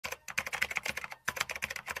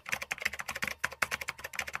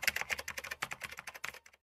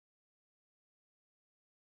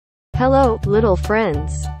Hello, little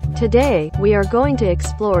friends. Today, we are going to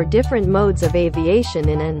explore different modes of aviation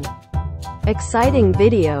in an exciting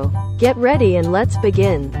video. Get ready and let's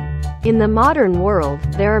begin. In the modern world,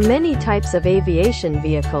 there are many types of aviation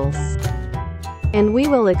vehicles, and we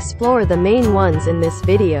will explore the main ones in this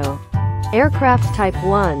video. Aircraft Type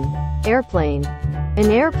 1. Airplane. An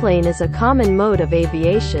airplane is a common mode of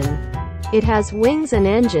aviation. It has wings and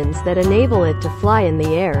engines that enable it to fly in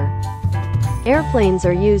the air. Airplanes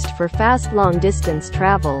are used for fast long-distance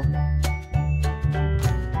travel.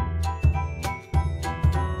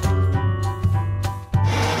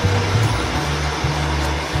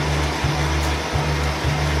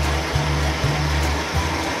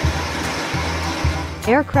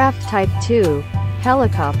 Aircraft Type 2.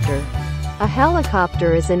 Helicopter. A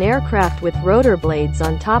helicopter is an aircraft with rotor blades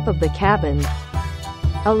on top of the cabin,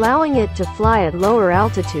 allowing it to fly at lower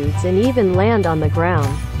altitudes and even land on the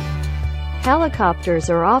ground. Helicopters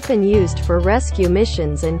are often used for rescue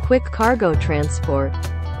missions and quick cargo transport.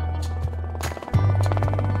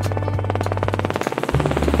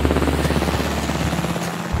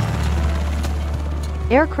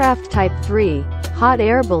 Aircraft Type 3. Hot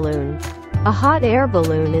air balloon. A hot air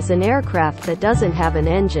balloon is an aircraft that doesn't have an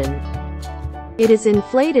engine. It is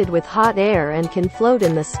inflated with hot air and can float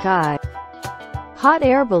in the sky. Hot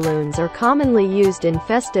air balloons are commonly used in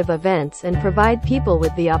festive events and provide people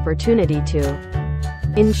with the opportunity to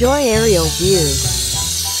enjoy aerial views.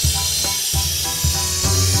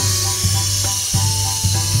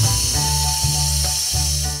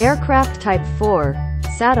 Aircraft Type 4.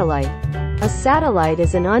 Satellite. A satellite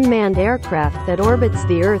is an unmanned aircraft that orbits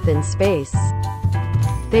the Earth in space.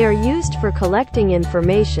 They are used for collecting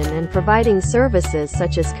information and providing services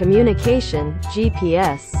such as communication,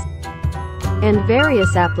 GPS, and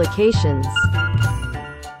various applications.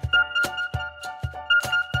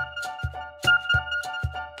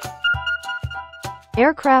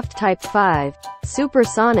 Aircraft Type 5.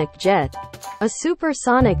 Supersonic jet. A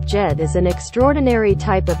supersonic jet is an extraordinary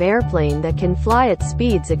type of airplane that can fly at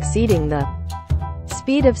speeds exceeding the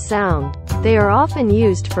speed of sound. They are often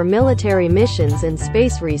used for military missions and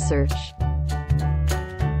space research.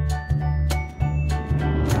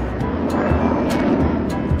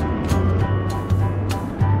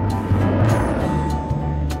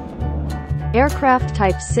 Aircraft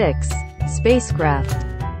Type 6. Spacecraft.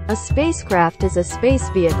 A spacecraft is a space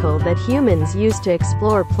vehicle that humans use to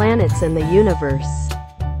explore planets and the universe.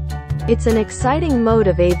 It's an exciting mode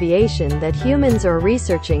of aviation that humans are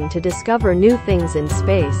researching to discover new things in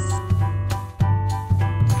space.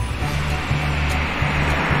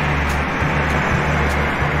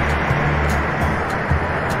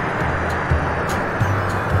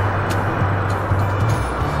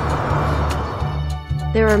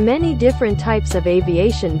 There are many different types of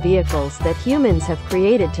aviation vehicles that humans have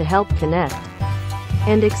created to help connect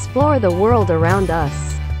and explore the world around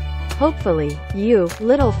us. Hopefully, you,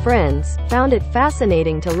 little friends, found it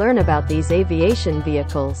fascinating to learn about these aviation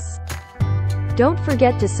vehicles. Don't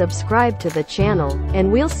forget to subscribe to the channel,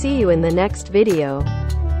 and we'll see you in the next video.